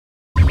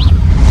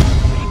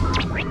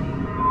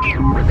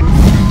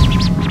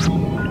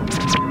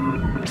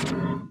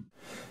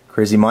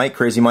Crazy Mike,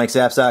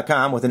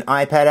 CrazyMikesapps.com with an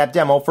iPad app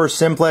demo for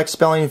Simplex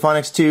Spelling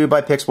Phonics 2 by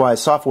Pyxwise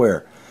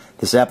software.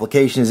 This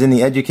application is in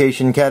the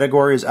education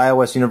category as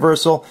iOS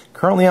Universal,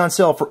 currently on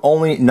sale for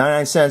only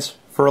 99 cents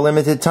for a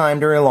limited time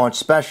during a launch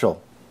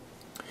special.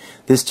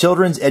 This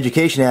children's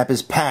education app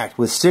is packed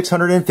with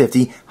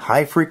 650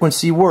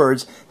 high-frequency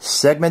words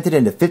segmented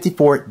into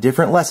 54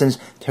 different lessons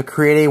to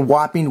create a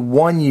whopping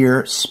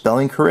one-year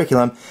spelling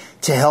curriculum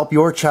to help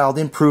your child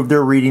improve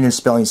their reading and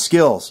spelling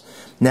skills.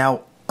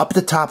 Now, up at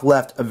the top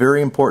left, a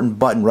very important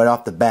button right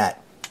off the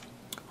bat.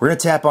 We're going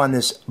to tap on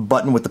this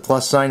button with the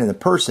plus sign and the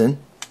person.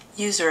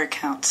 User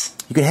accounts.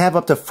 You can have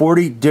up to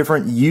 40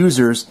 different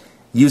users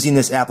using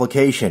this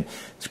application.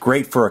 It's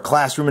great for a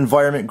classroom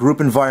environment, group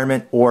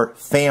environment, or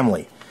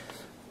family.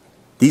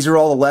 These are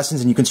all the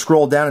lessons, and you can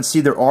scroll down and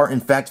see there are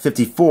in fact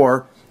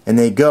 54, and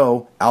they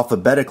go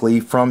alphabetically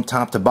from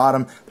top to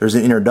bottom. There's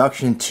an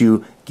introduction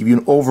to give you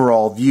an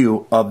overall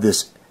view of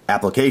this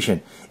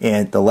application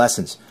and the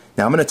lessons.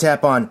 Now I'm going to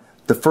tap on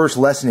the first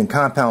lesson in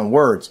compound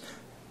words.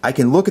 I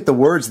can look at the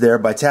words there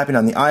by tapping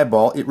on the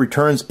eyeball. It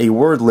returns a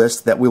word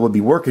list that we will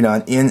be working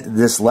on in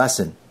this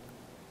lesson.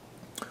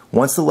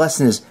 Once the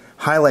lesson is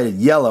highlighted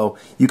yellow,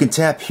 you can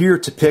tap here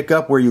to pick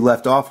up where you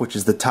left off, which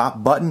is the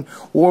top button,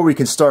 or we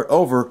can start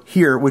over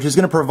here, which is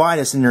going to provide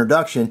us an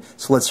introduction.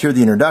 So let's hear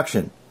the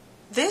introduction.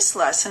 This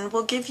lesson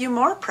will give you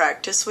more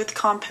practice with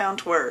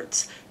compound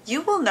words.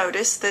 You will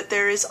notice that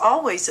there is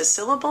always a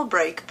syllable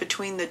break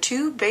between the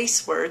two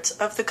base words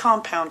of the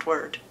compound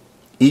word.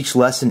 Each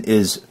lesson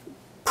is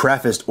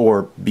prefaced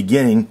or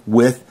beginning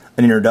with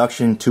an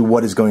introduction to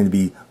what is going to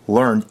be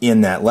learned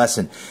in that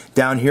lesson.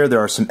 Down here there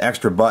are some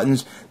extra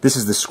buttons. This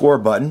is the score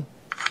button.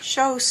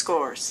 Show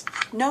scores,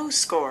 no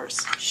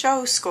scores,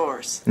 show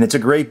scores. And it's a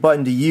great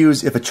button to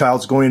use if a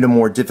child's going into a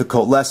more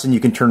difficult lesson. You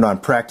can turn it on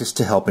practice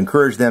to help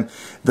encourage them.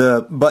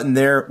 The button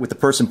there with the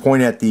person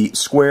pointing at the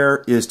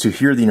square is to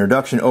hear the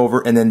introduction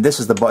over, and then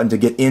this is the button to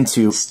get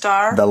into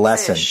the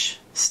lesson.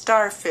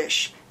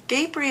 Starfish.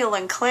 Gabriel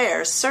and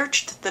Claire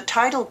searched the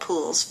title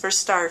pools for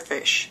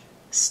starfish.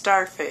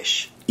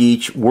 Starfish.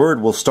 Each word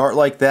will start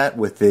like that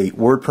with the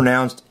word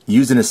pronounced,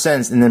 used in a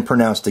sentence, and then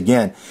pronounced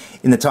again.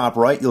 In the top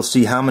right, you'll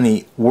see how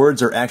many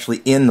words are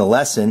actually in the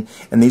lesson,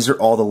 and these are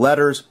all the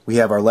letters. We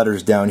have our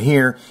letters down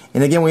here,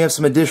 and again, we have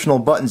some additional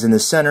buttons in the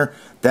center.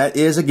 That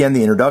is, again,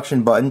 the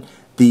introduction button.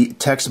 The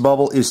text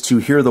bubble is to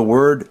hear the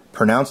word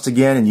pronounced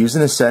again and used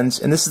in a sentence,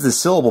 and this is the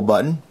syllable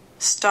button.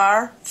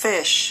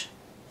 Starfish.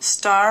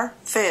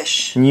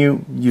 Starfish. And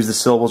you use the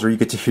syllables, or you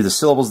get to hear the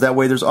syllables that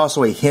way. There's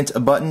also a hint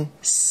button.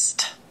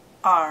 Starfish.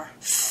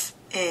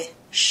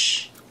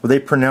 Where they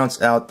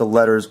pronounce out the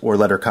letters or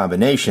letter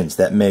combinations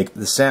that make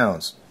the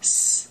sounds.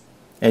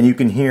 And you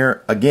can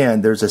hear,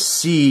 again, there's a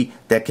C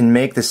that can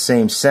make the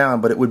same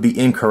sound, but it would be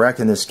incorrect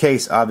in this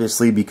case,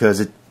 obviously,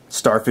 because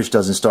starfish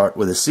doesn't start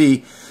with a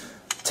C.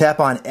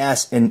 Tap on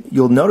S, and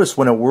you'll notice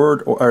when a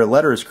word or a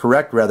letter is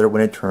correct, rather,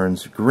 when it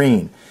turns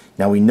green.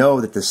 Now we know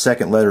that the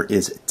second letter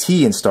is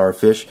T in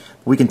starfish.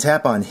 We can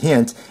tap on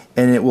hint,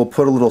 and it will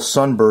put a little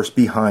sunburst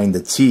behind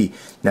the T.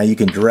 Now you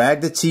can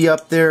drag the T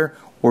up there,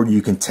 or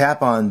you can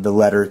tap on the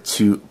letter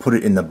to put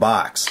it in the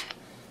box.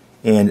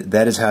 And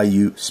that is how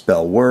you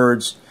spell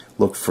words.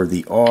 Look for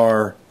the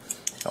R.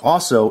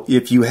 Also,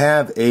 if you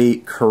have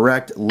a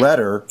correct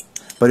letter,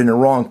 but in the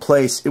wrong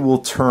place, it will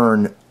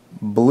turn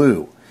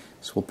blue.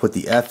 So we'll put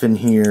the F in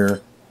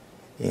here,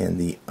 and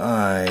the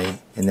I,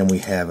 and then we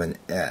have an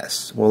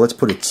S. Well, let's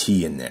put a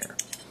T in there.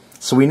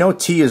 So we know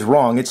T is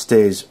wrong, it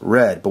stays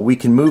red, but we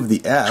can move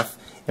the F,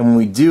 and when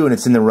we do and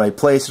it's in the right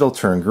place, it'll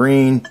turn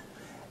green,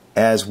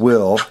 as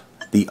will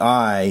the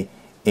I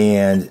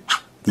and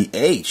the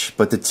H.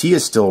 But the T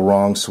is still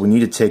wrong, so we need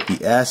to take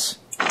the S,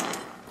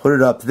 put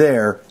it up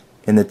there,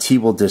 and the T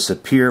will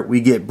disappear. We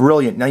get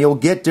brilliant. Now you'll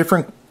get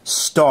different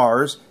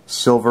stars,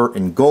 silver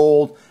and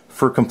gold,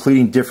 for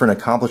completing different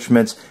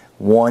accomplishments.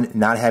 One,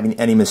 not having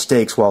any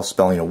mistakes while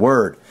spelling a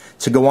word.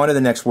 To go on to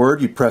the next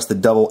word, you press the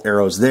double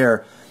arrows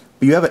there.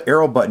 But you have an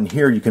arrow button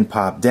here. You can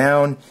pop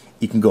down,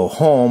 you can go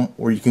home,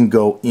 or you can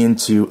go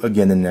into,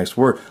 again, the next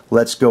word.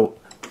 Let's go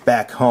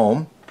back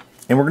home,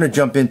 and we're going to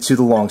jump into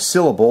the long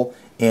syllable,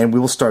 and we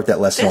will start that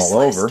lesson all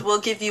over. This list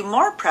will give you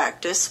more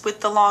practice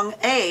with the long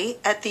A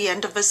at the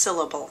end of a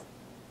syllable.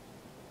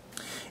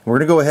 We're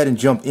going to go ahead and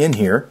jump in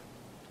here.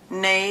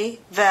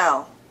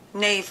 Navel.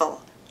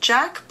 Navel.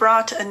 Jack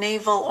brought a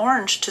navel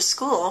orange to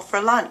school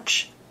for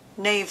lunch.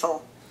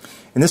 Navel.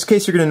 In this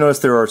case, you're going to notice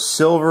there are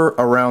silver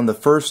around the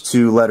first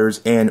two letters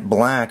and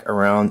black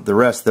around the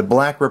rest. The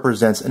black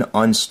represents an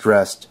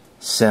unstressed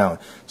sound.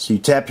 So you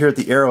tap here at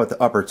the arrow at the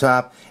upper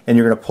top, and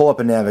you're going to pull up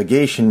a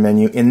navigation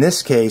menu. In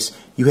this case,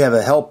 you have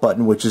a help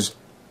button, which is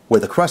where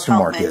the question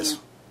mark is.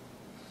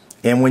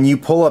 And when you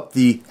pull up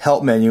the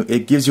help menu,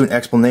 it gives you an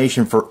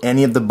explanation for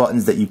any of the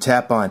buttons that you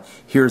tap on.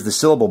 Here's the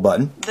syllable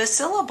button. The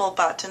syllable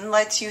button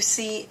lets you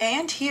see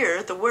and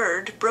hear the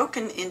word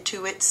broken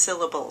into its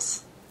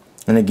syllables.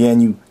 And again,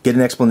 you get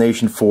an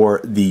explanation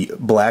for the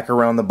black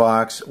around the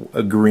box,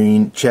 a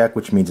green check,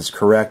 which means it's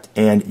correct,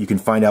 and you can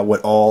find out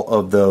what all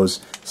of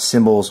those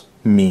symbols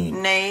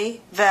mean.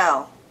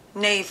 Navel.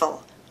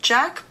 Navel.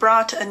 Jack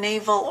brought a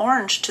navel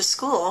orange to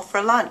school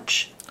for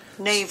lunch.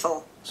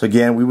 Navel. So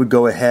again, we would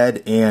go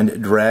ahead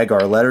and drag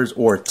our letters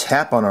or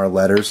tap on our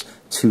letters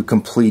to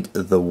complete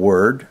the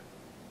word.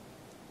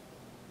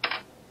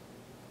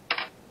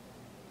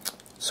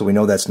 So we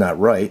know that's not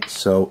right,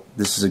 so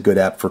this is a good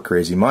app for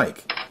Crazy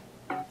Mike.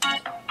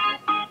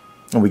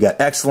 And we got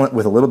excellent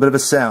with a little bit of a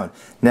sound.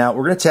 Now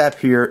we're going to tap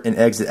here and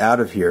exit out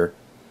of here.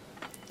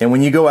 And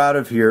when you go out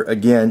of here,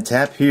 again,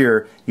 tap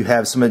here, you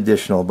have some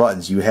additional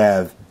buttons. You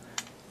have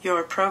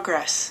your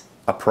progress.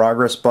 A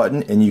progress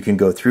button, and you can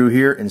go through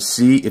here and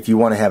see if you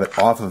want to have it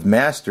off of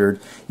mastered.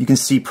 You can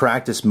see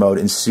practice mode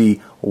and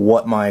see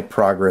what my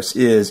progress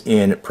is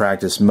in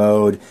practice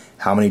mode,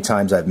 how many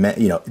times I've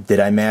did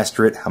I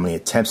master it, how many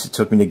attempts it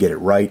took me to get it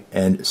right,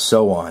 and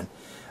so on.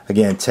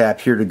 Again,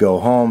 tap here to go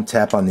home,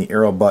 tap on the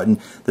arrow button.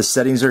 The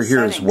settings are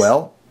here as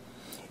well.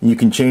 You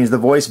can change the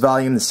voice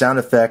volume, the sound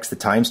effects, the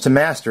times to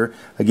master.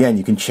 Again,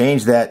 you can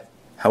change that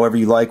however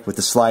you like with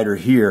the slider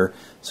here.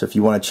 So if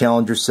you want to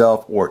challenge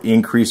yourself or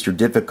increase your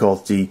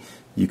difficulty,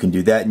 you can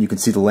do that, and you can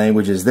see the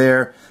languages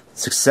there.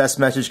 Success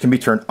message can be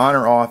turned on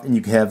or off, and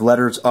you can have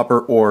letters upper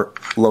or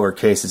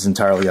lowercase. It's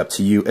entirely up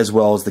to you, as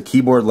well as the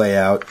keyboard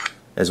layout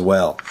as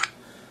well.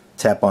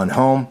 Tap on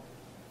home,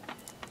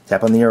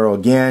 tap on the arrow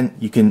again.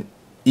 You can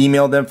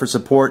email them for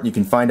support. You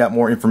can find out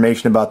more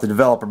information about the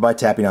developer by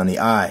tapping on the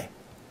I.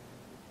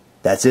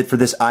 That's it for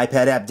this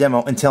iPad app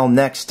demo. Until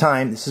next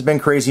time, this has been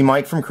Crazy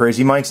Mike from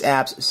Crazy Mike's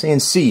Apps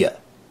saying see ya.